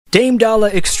Dame Dollar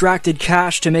extracted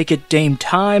cash to make it Dame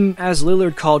time, as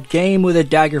Lillard called game with a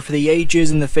dagger for the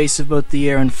ages in the face of both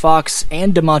De'Aaron Fox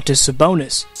and Domantas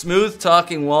Sabonis.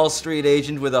 Smooth-talking Wall Street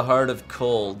agent with a heart of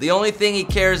coal. The only thing he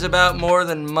cares about more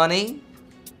than money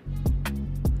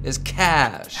is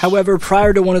cash. However,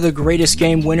 prior to one of the greatest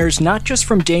game winners, not just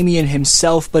from Damian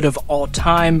himself, but of all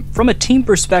time, from a team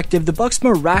perspective, the Bucks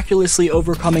miraculously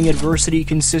overcoming adversity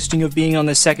consisting of being on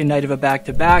the second night of a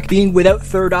back-to-back, being without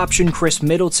third option Chris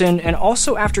Middleton, and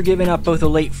also after giving up both a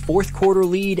late fourth quarter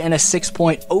lead and a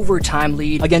 6-point overtime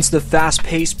lead against the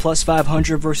fast-paced plus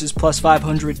 500 versus plus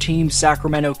 500 team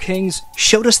Sacramento Kings,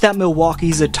 showed us that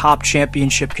Milwaukee's a top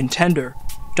championship contender.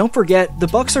 Don't forget, the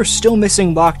Bucks are still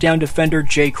missing lockdown defender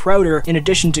Jay Crowder in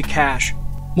addition to Cash.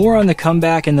 More on the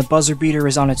comeback, and the buzzer beater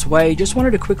is on its way. Just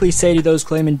wanted to quickly say to those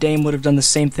claiming Dame would have done the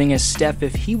same thing as Steph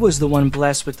if he was the one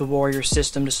blessed with the Warriors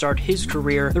system to start his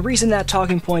career, the reason that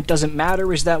talking point doesn't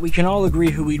matter is that we can all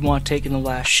agree who we'd want taking the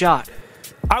last shot.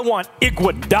 I want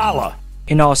Iguodala.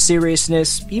 In all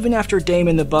seriousness, even after Dame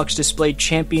and the Bucks displayed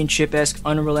championship-esque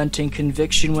unrelenting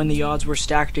conviction when the odds were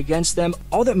stacked against them,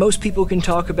 all that most people can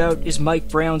talk about is Mike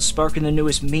Brown sparking the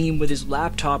newest meme with his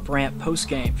laptop rant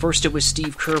postgame. First it was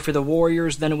Steve Kerr for the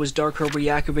Warriors, then it was Darko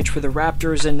Rajakovic for the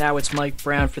Raptors, and now it's Mike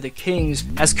Brown for the Kings,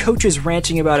 as coaches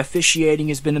ranting about officiating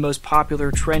has been the most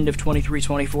popular trend of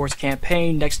 23-24's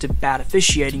campaign, next to bad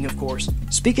officiating, of course.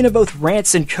 Speaking of both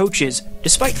rants and coaches,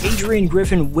 despite Adrian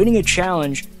Griffin winning a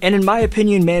challenge, and in my opinion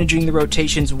managing the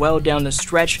rotations well down the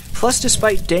stretch, plus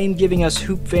despite Dame giving us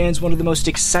hoop fans one of the most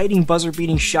exciting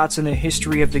buzzer-beating shots in the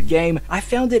history of the game, I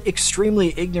found it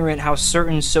extremely ignorant how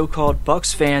certain so-called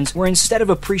Bucks fans were, instead of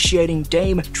appreciating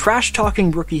Dame, trash-talking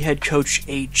rookie head coach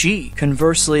AG.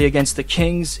 Conversely, against the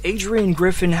Kings, Adrian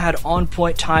Griffin had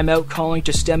on-point timeout calling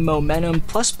to stem momentum,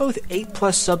 plus both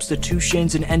 8+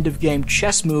 substitutions and end-of-game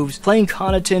chess moves, playing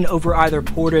Connaughton over either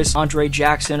Portis, Andre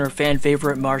Jackson, or fan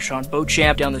favorite Marshawn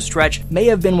Beauchamp down the stretch may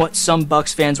have been what some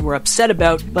Bucks fans were upset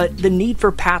about, but the need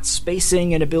for Pat's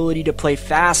spacing and ability to play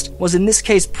fast was in this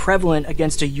case prevalent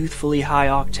against a youthfully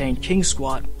high-octane Kings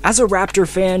squad. As a Raptor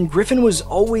fan, Griffin was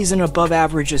always an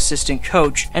above-average assistant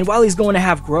coach, and while he's going to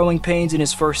have growing pains in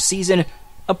his first season,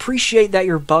 appreciate that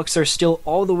your Bucks are still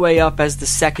all the way up as the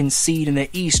second seed in the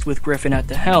East with Griffin at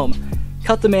the helm.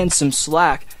 Cut the man some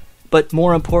slack, but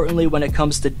more importantly when it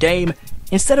comes to Dame,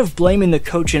 instead of blaming the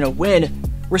coach in a win,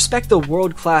 respect the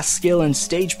world-class skill and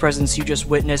stage presence you just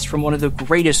witnessed from one of the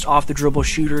greatest off-the-dribble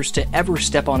shooters to ever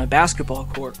step on a basketball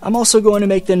court. I'm also going to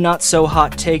make the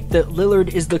not-so-hot take that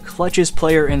Lillard is the clutchest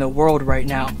player in the world right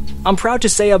now. I'm proud to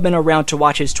say I've been around to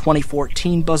watch his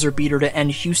 2014 buzzer beater to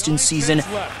end Houston's season.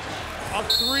 A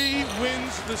 3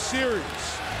 wins the series.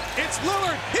 It's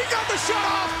Lillard. He got the shot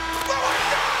off. Lillard,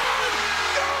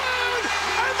 good!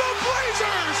 And the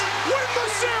Blazers win the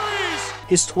series.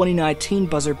 His 2019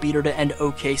 buzzer beater to end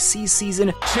OKC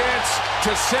season. Chance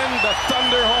to send the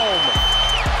Thunder home.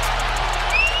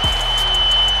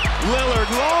 Lillard,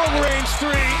 long-range 3,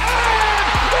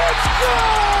 and it's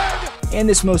good! And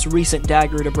this most recent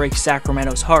dagger to break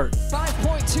Sacramento's heart.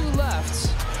 5.2 left.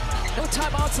 No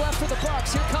timeouts left for the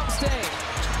Bucks. Here comes Dame.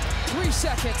 3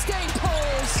 seconds. Dame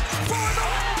pulls for the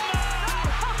win.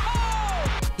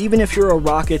 Even if you're a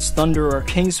Rockets, Thunder, or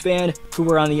Kings fan who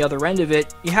are on the other end of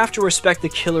it, you have to respect the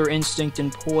killer instinct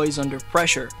and poise under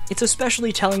pressure. It's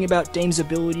especially telling about Dame's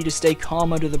ability to stay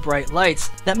calm under the bright lights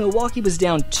that Milwaukee was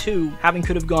down 2, having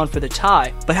could have gone for the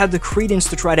tie, but had the credence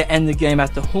to try to end the game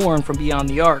at the horn from beyond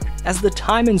the arc, as the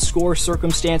time and score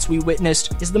circumstance we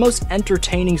witnessed is the most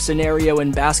entertaining scenario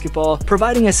in basketball,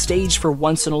 providing a stage for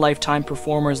once-in-a-lifetime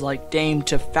performers like Dame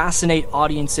to fascinate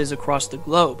audiences across the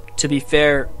globe. To be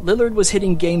fair, Lillard was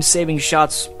hitting game-saving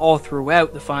shots all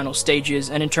throughout the final stages,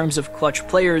 and in terms of clutch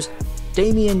players,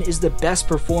 Damian is the best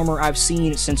performer I've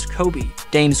seen since Kobe.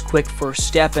 Dame's quick first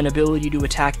step and ability to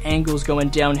attack angles going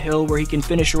downhill where he can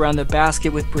finish around the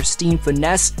basket with pristine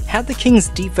finesse had the Kings'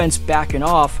 defense backing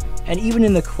off, and even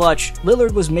in the clutch,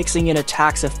 Lillard was mixing in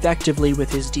attacks effectively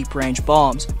with his deep-range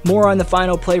bombs. More on the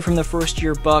final play from the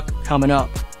first-year Buck coming up.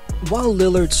 While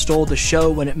Lillard stole the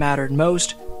show when it mattered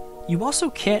most, you also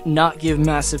can't not give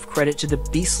massive credit to the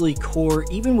beastly core,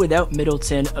 even without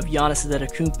Middleton, of Giannis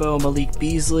Antetokounmpo, Malik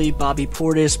Beasley, Bobby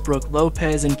Portis, Brook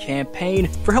Lopez, and Campaign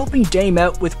for helping Dame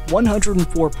out with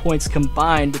 104 points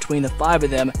combined between the 5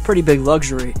 of them. Pretty big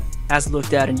luxury. As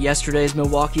looked at in yesterday's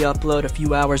Milwaukee upload a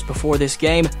few hours before this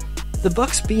game, The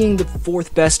Bucks being the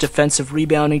 4th best defensive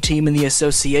rebounding team in the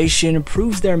association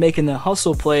proves they're making the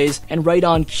hustle plays, and right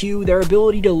on cue, their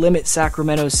ability to limit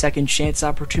Sacramento's second chance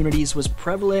opportunities was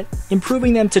prevalent,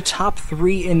 improving them to top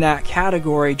 3 in that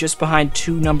category, just behind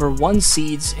 2 number 1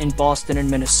 seeds in Boston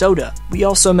and Minnesota. We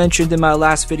also mentioned in my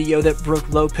last video that Brook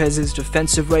Lopez's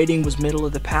defensive rating was middle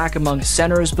of the pack among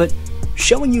centers, but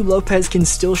showing you Lopez can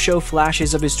still show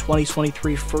flashes of his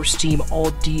 2023 first-team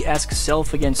All-D-esque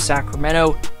self against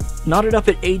Sacramento. Knotted up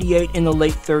at 88 in the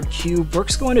late 3rd Q,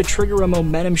 Brook's going to trigger a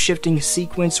momentum-shifting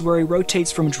sequence where he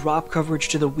rotates from drop coverage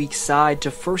to the weak side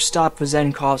to first stop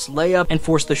Vezenkov's layup and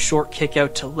force the short kick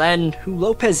out to Len, who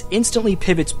Lopez instantly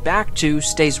pivots back to,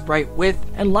 stays right with,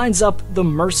 and lines up the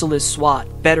merciless swat.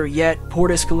 Better yet,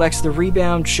 Portis collects the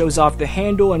rebound, shows off the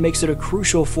handle, and makes it a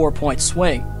crucial 4-point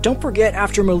swing. Don't forget,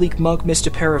 after Malik Monk missed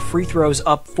a pair of free throws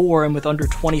up 4 and with under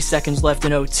 20 seconds left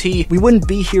in OT, we wouldn't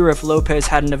be here if Lopez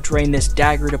hadn't have drained this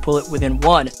dagger to pull it within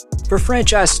 1. For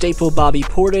franchise staple Bobby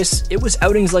Portis, it was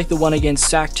outings like the one against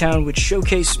Sacktown which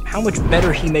showcase how much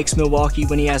better he makes Milwaukee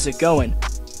when he has it going.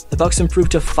 The Bucks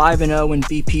improved to 5-0 when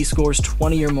BP scores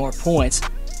 20 or more points.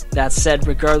 That said,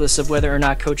 regardless of whether or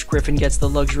not Coach Griffin gets the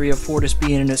luxury of Portis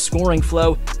being in a scoring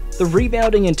flow, the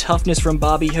rebounding and toughness from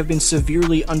Bobby have been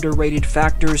severely underrated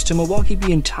factors to Milwaukee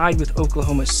being tied with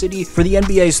Oklahoma City for the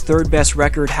NBA's 3rd best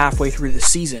record halfway through the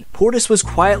season. Portis was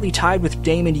quietly tied with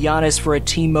Dame and Giannis for a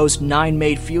team most 9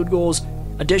 made field goals.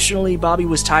 Additionally, Bobby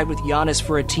was tied with Giannis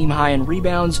for a team high in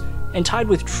rebounds, and tied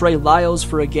with Trey Lyles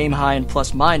for a game high in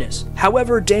plus-minus.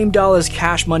 However, Dame Dolla's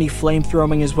cash money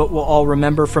flamethrowing is what we'll all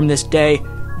remember from this day.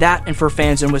 That, and for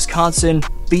fans in Wisconsin,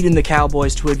 beating the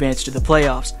Cowboys to advance to the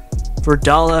playoffs. For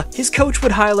Dalla, his coach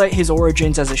would highlight his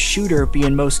origins as a shooter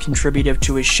being most contributive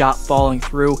to his shot falling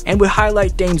through, and would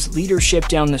highlight Dame's leadership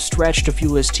down the stretch to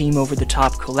fuel his team over the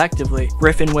top collectively.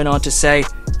 Griffin went on to say,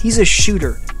 "He's a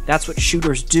shooter. That's what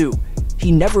shooters do.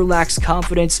 He never lacks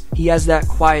confidence. He has that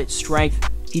quiet strength.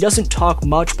 He doesn't talk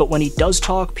much, but when he does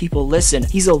talk, people listen.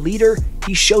 He's a leader.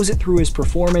 He shows it through his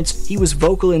performance. He was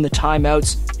vocal in the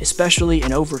timeouts, especially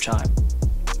in overtime."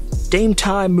 Dame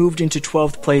Time moved into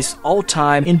 12th place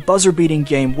all-time in buzzer-beating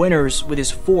game winners with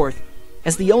his 4th,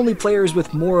 as the only players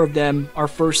with more of them are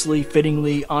firstly,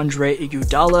 fittingly, Andre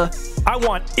Iguodala. I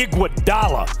want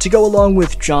Iguodala to go along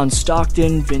with John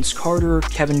Stockton, Vince Carter,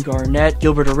 Kevin Garnett,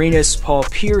 Gilbert Arenas, Paul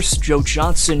Pierce, Joe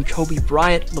Johnson, Kobe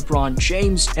Bryant, LeBron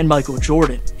James, and Michael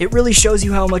Jordan. It really shows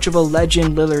you how much of a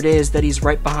legend Lillard is that he's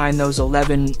right behind those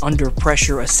 11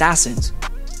 under-pressure assassins.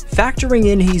 Factoring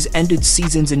in he's ended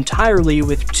seasons entirely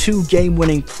with 2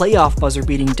 game-winning playoff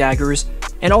buzzer-beating daggers,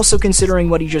 and also considering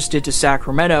what he just did to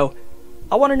Sacramento,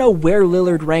 I want to know where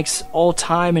Lillard ranks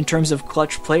all-time in terms of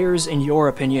clutch players in your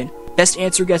opinion. Best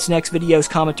answer gets next video's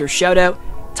commenter shoutout.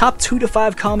 Top 2 to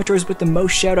 5 commenters with the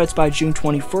most shoutouts by June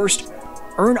 21st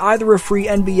earn either a free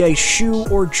NBA shoe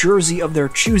or jersey of their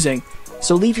choosing.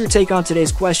 So leave your take on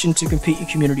today's question to compete in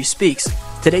Community Speaks.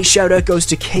 Today's shoutout goes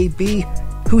to KB,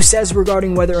 who says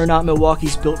regarding whether or not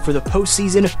Milwaukee's built for the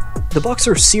postseason, "The Bucks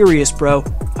are serious, bro.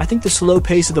 I think the slow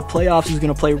pace of the playoffs is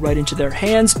going to play right into their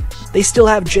hands. They still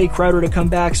have Jay Crowder to come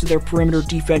back, so their perimeter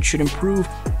defense should improve,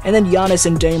 and then Giannis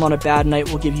and Dame on a bad night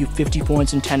will give you 50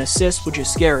 points and 10 assists, which is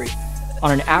scary.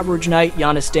 On an average night,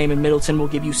 Giannis, Dame, and Middleton will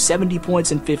give you 70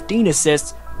 points and 15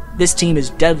 assists. This team is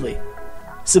deadly."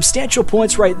 Substantial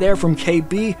points right there from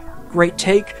KB. Great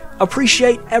take.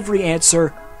 Appreciate every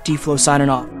answer. D-Flow signing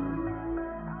off.